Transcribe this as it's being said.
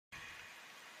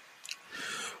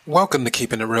Welcome to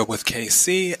Keeping It Real with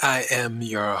KC. I am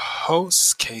your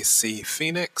host, KC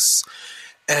Phoenix,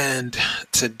 and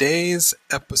today's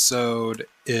episode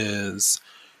is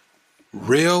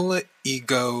Real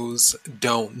Egos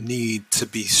Don't Need to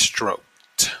Be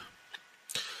Stroked.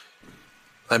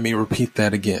 Let me repeat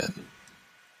that again.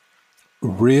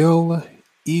 Real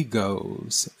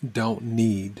egos don't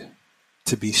need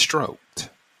to be stroked.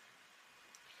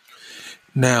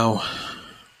 Now,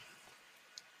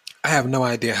 I have no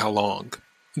idea how long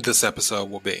this episode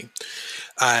will be.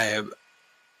 I'm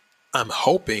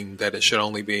hoping that it should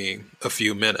only be a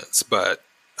few minutes, but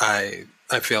I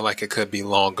feel like it could be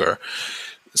longer.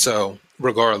 So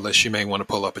regardless, you may want to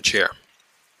pull up a chair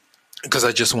because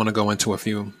I just want to go into a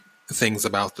few things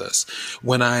about this.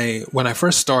 When I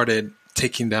first started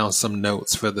taking down some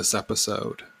notes for this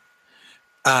episode,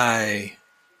 I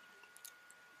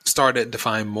started to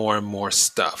find more and more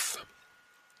stuff.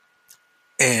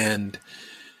 And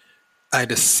I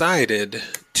decided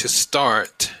to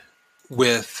start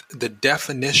with the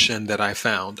definition that I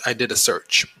found. I did a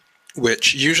search,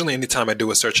 which usually anytime I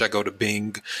do a search, I go to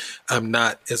Bing. I'm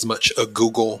not as much a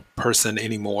Google person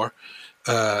anymore.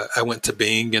 I went to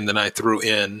Bing and then I threw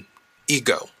in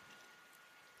ego.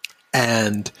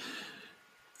 And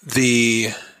the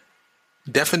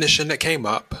definition that came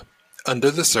up under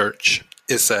the search,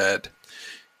 it said,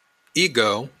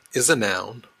 ego is a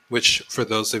noun, which for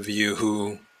those of you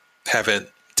who haven't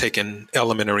taken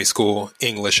elementary school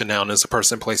English, a noun is a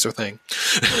person, place, or thing.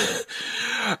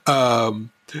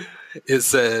 It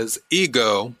says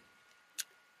ego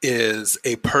is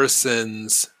a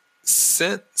person's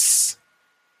sense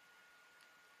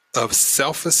of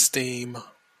self-esteem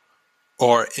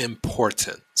or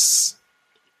importance.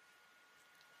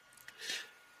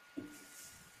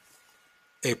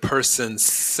 A person's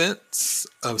sense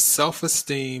of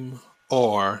self-esteem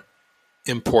or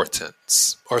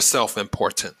importance, or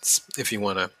self-importance, if you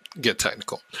want to get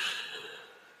technical.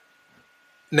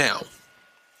 Now,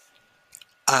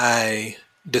 I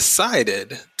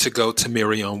decided to go to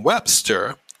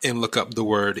Merriam-Webster and look up the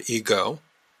word ego,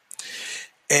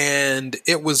 and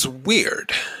it was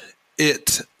weird.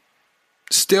 It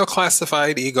still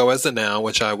classified ego as a noun,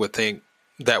 which I would think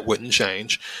that wouldn't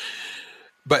change.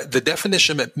 But the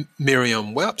definition at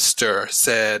Merriam-Webster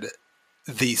said,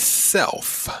 the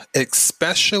self,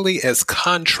 especially as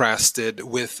contrasted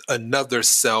with another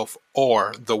self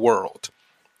or the world,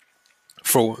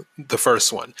 for the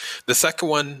first one. The second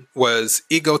one was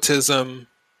egotism,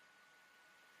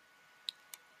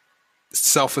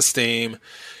 self-esteem.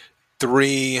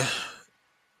 3,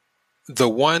 the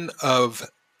one of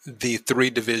the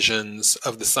 3 divisions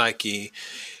of the psyche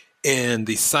in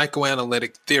the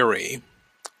psychoanalytic theory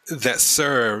that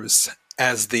serves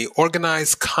as the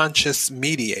organized conscious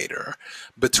mediator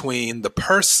between the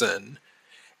person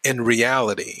and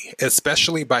reality,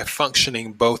 especially by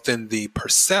functioning both in the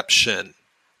perception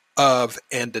of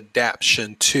and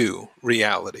adaptation to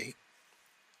reality.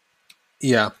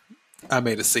 Yeah, I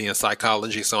made a C in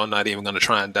psychology, so I'm not even going to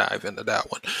try and dive into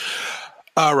that one.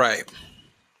 All right.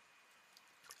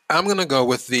 I'm going to go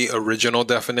with the original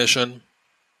definition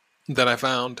that I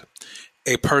found.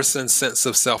 A person's sense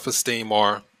of self-esteem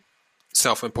or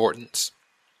self-importance,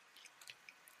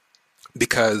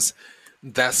 because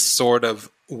that's sort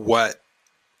of what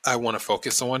I want to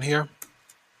focus on here.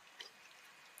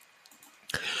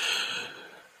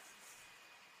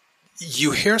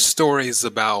 You hear stories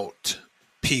about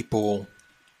people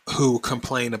who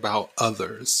complain about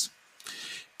others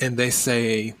and they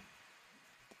say,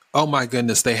 oh my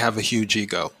goodness, they have a huge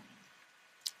ego.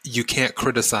 You can't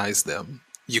criticize them.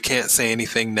 You can't say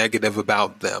anything negative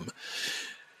about them.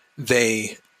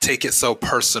 They take it so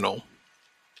personal,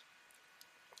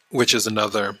 which is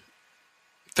another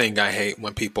thing I hate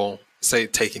when people say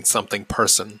taking something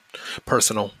personal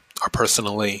or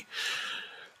personally.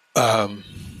 But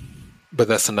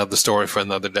that's another story for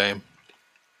another day.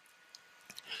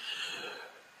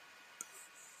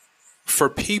 For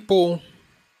people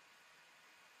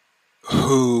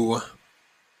who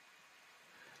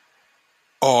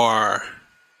are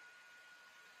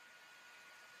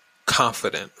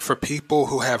confident, for people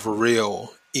who have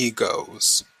real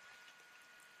egos,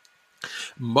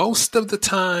 most of the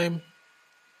time,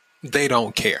 they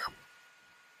don't care.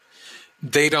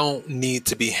 They don't need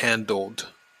to be handled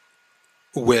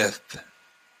with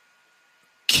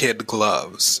kid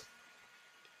gloves.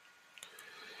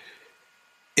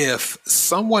 If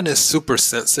someone is super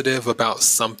sensitive about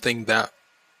something that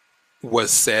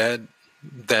was said,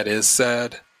 that is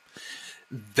said,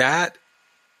 that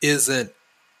isn't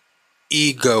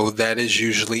ego, that is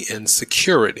usually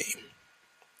insecurity.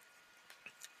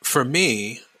 For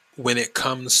me, when it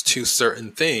comes to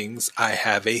certain things, I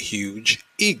have a huge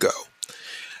ego.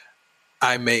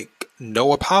 I make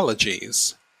no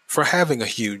apologies for having a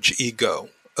huge ego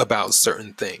about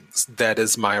certain things. That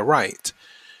is my right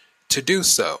to do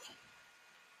so.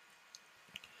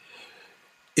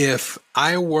 If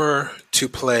I were to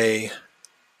play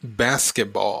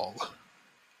basketball,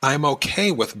 I'm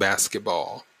okay with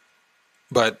basketball,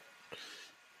 but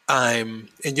and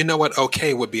you know what?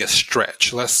 Okay would be a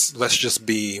stretch. Let's just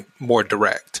be more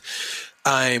direct.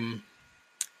 I'm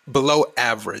below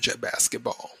average at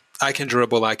basketball. I can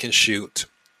dribble, I can shoot,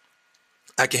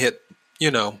 I can hit,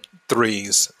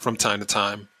 threes from time to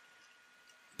time,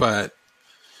 but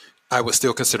I would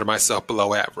still consider myself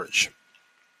below average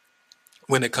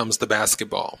when it comes to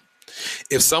basketball.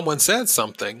 If someone said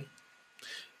something,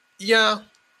 yeah,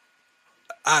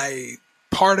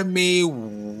 part of me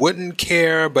wouldn't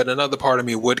care, but another part of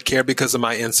me would care because of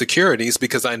my insecurities,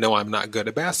 because I know I'm not good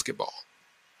at basketball.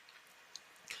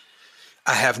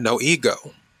 I have no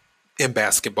ego in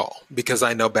basketball because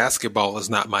I know basketball is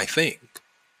not my thing.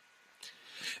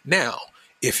 Now,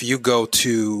 if you go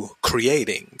to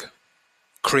creativity,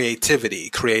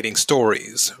 creating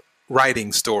stories,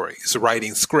 writing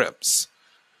scripts,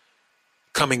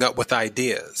 coming up with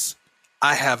ideas,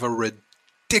 I have a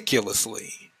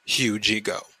ridiculously huge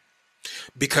ego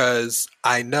because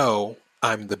I know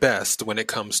I'm the best when it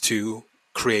comes to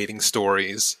creating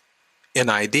stories and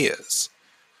ideas.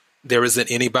 There isn't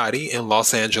anybody in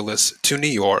Los Angeles to New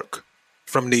York,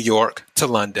 from New York to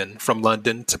London, from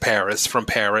London to Paris, from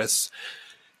Paris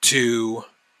to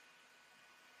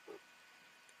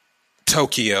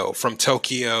Tokyo, from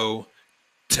Tokyo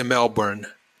to Melbourne,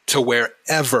 to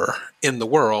wherever in the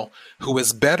world, who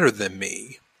is better than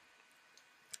me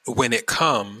when it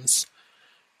comes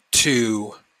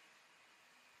to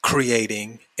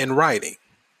creating and writing.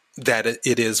 That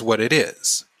it is what it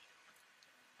is.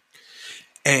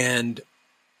 And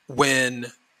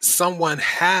when someone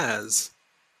has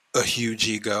a huge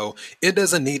ego, it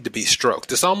doesn't need to be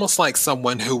stroked. It's almost like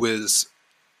someone who is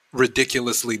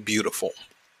ridiculously beautiful,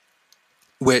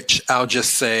 which I'll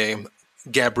just say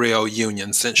Gabrielle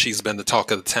Union, since she's been the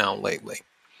talk of the town lately.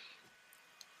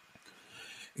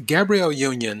 Gabrielle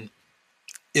Union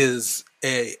is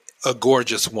a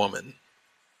gorgeous woman,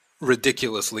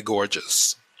 ridiculously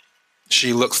gorgeous.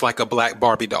 She looks like a black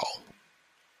Barbie doll.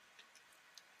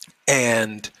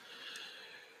 And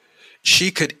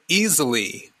she could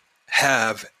easily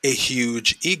have a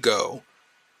huge ego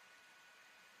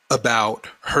about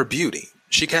her beauty.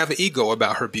 She could have an ego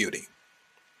about her beauty.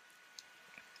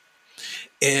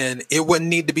 And it wouldn't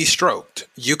need to be stroked.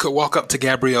 You could walk up to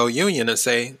Gabrielle Union and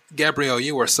say, Gabrielle,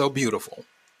 you are so beautiful.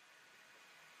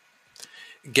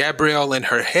 Gabrielle in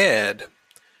her head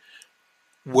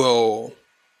will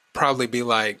probably be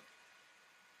like,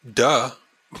 duh.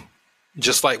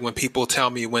 Just like when people tell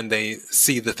me when they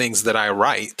see the things that I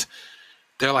write,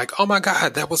 they're like, oh my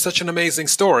God, that was such an amazing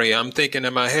story. I'm thinking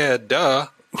in my head, duh.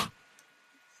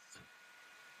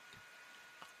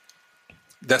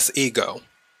 That's ego.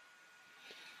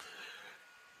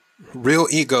 Real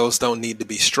egos don't need to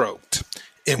be stroked.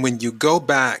 And when you go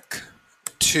back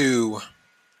to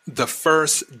the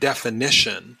first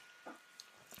definition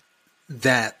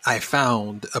that I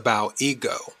found about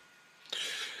ego,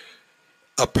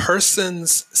 a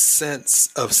person's sense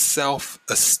of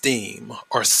self-esteem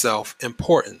or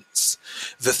self-importance.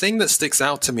 The thing that sticks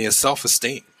out to me is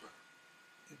self-esteem.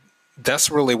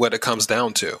 That's really what it comes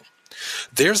down to.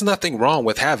 There's nothing wrong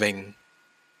with having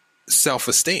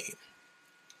self-esteem.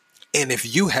 And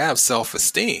if you have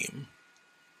self-esteem,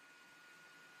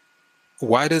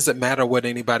 why does it matter what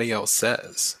anybody else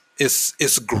says?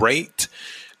 It's great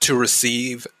to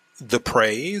receive the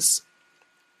praise,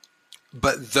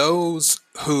 but those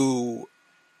who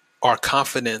are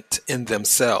confident in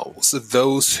themselves,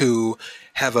 those who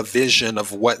have a vision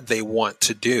of what they want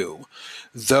to do,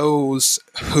 those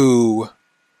who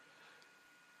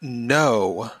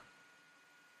know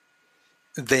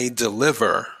they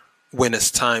deliver when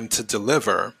it's time to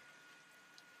deliver,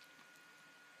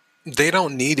 they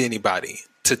don't need anybody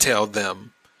to tell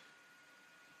them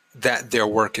that their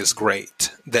work is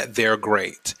great, that they're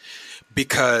great,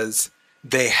 because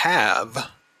they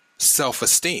have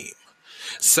self-esteem.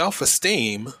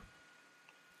 Self-esteem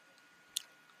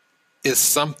is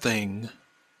something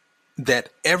that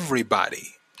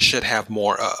everybody should have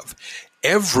more of.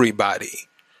 Everybody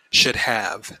should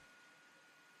have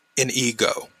an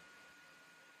ego.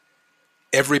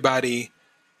 Everybody,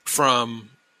 from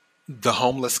the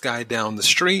homeless guy down the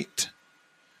street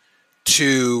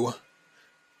to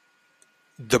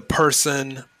the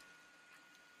person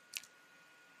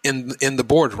in the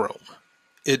boardroom.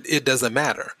 It doesn't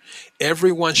matter.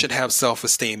 Everyone should have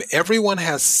self-esteem. Everyone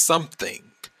has something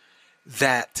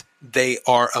that they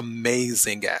are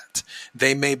amazing at.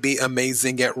 They may be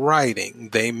amazing at writing.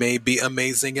 They may be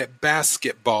amazing at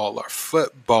basketball or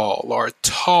football or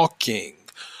talking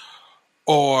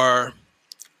or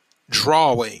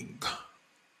drawing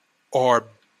or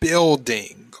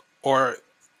building or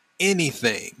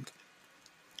anything.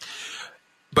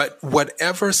 But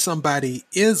whatever somebody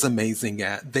is amazing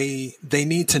at, they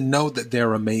need to know that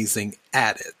they're amazing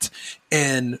at it.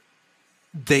 And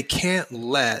they can't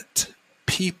let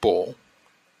people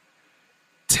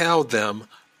tell them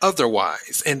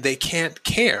otherwise. And they can't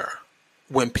care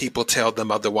when people tell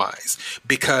them otherwise.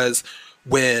 Because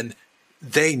when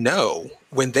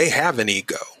they have an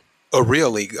ego, a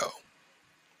real ego,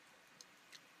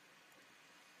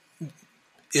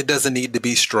 it doesn't need to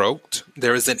be stroked.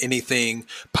 There isn't anything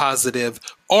positive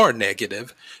or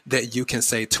negative that you can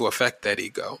say to affect that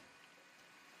ego.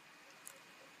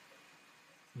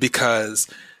 Because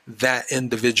that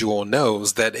individual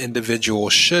knows, that individual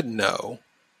should know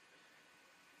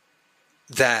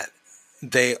that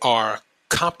they are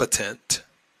competent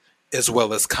as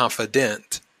well as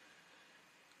confident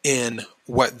in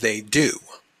what they do.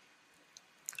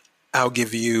 I'll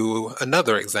give you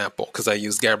another example because I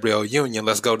used Gabrielle Union.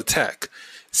 Let's go to tech.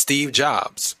 Steve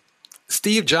Jobs.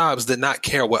 Steve Jobs did not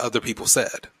care what other people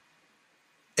said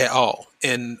at all.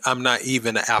 And I'm not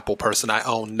even an Apple person. I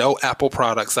own no Apple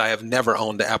products. I have never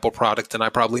owned an Apple product, and I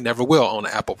probably never will own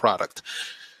an Apple product.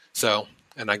 So,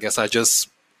 and I guess I just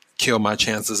killed my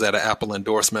chances at an Apple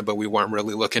endorsement, but we weren't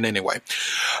really looking anyway.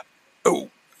 Oh,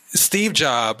 Steve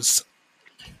Jobs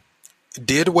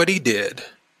did what he did,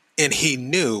 and he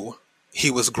knew he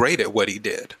was great at what he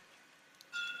did.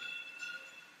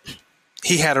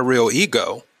 He had a real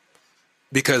ego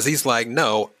because he's like,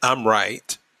 no, I'm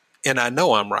right. And I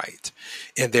know I'm right.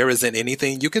 And there isn't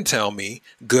anything you can tell me,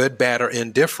 good, bad, or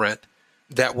indifferent,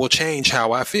 that will change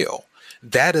how I feel.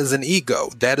 That is an ego.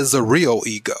 That is a real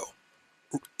ego.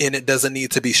 And it doesn't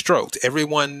need to be stroked.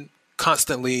 Everyone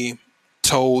constantly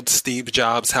told Steve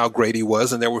Jobs how great he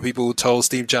was. And there were people who told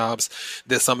Steve Jobs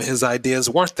that some of his ideas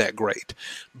weren't that great.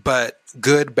 But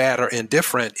good, bad, or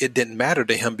indifferent, it didn't matter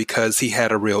to him because he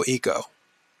had a real ego.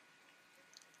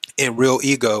 And real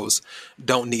egos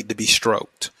don't need to be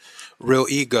stroked. Real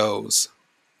egos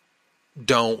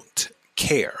don't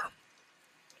care.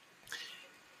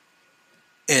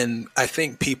 And I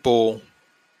think people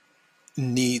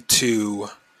need to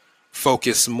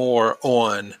focus more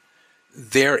on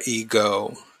their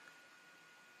ego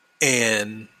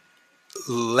and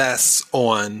less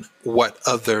on what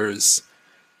others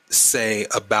say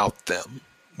about them,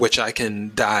 which I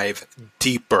can dive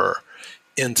deeper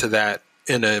into that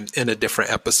in a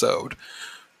different episode.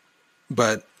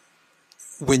 But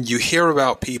when you hear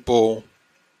about people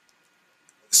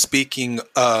speaking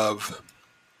of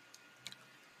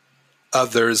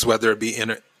others, whether it be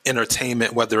in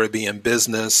entertainment, whether it be in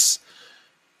business,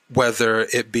 whether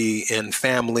it be in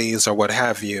families or what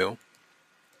have you,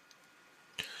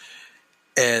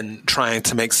 and trying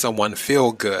to make someone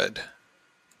feel good,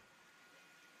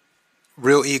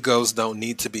 real egos don't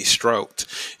need to be stroked.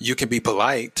 You can be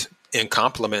polite and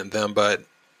compliment them, but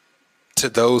to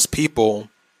those people,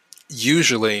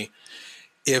 usually,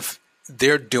 if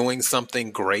they're doing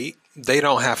something great, they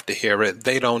don't have to hear it.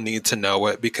 They don't need to know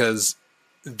it because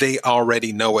they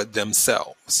already know it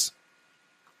themselves.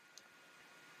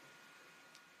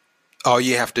 All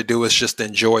you have to do is just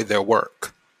enjoy their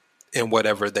work in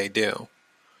whatever they do.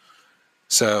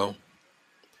 So,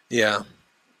 yeah,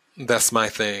 that's my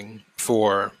thing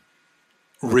for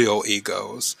real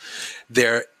egos.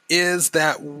 There is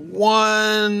that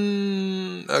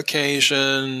one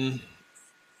occasion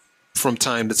from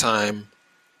time to time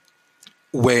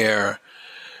where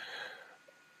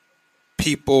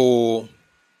people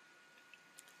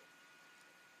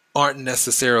aren't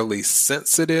necessarily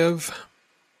sensitive.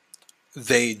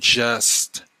 They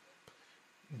just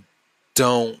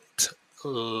don't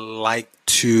like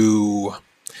to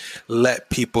let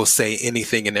people say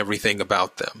anything and everything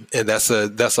about them. And that's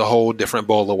a whole different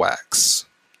bowl of wax.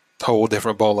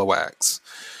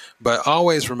 But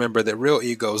always remember that real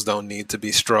egos don't need to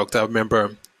be stroked. I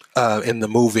remember in the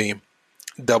movie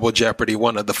Double Jeopardy,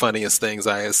 one of the funniest things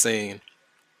I had seen,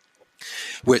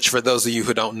 which for those of you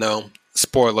who don't know,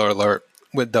 spoiler alert,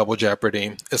 with Double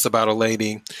Jeopardy, it's about a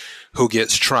lady who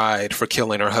gets tried for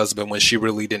killing her husband when she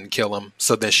really didn't kill him.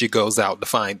 So then she goes out to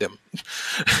find him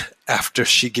after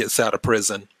she gets out of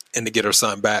prison and to get her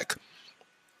son back.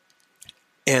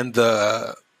 And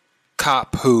the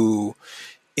cop who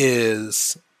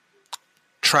is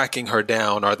tracking her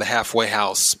down, or the halfway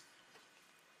house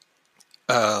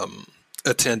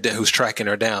attendant who's tracking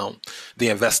her down, the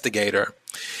investigator.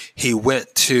 He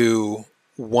went to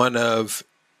one of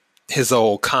his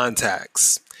old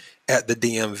contacts at the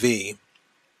DMV.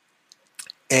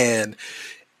 And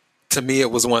to me,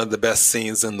 it was one of the best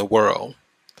scenes in the world.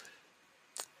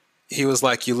 He was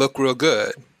like, "You look real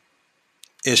good."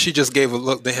 And she just gave a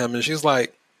look to him and she's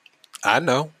like, "I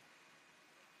know."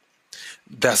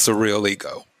 That's a real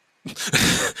ego.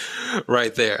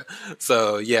 Right there.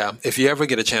 So yeah, if you ever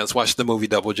get a chance, watch the movie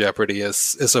Double Jeopardy.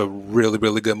 It's a really,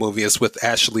 really good movie. It's with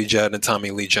Ashley Judd and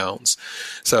Tommy Lee Jones.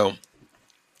 So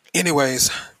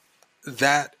anyways,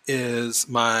 that is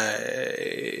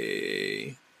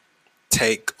my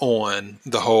take on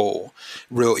the whole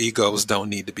real egos don't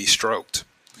need to be stroked.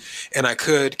 And I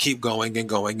could keep going and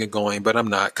going and going, but I'm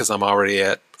not, because I'm already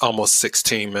at almost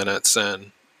 16 minutes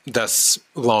and that's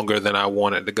longer than I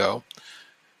wanted to go.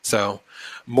 So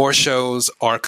more shows are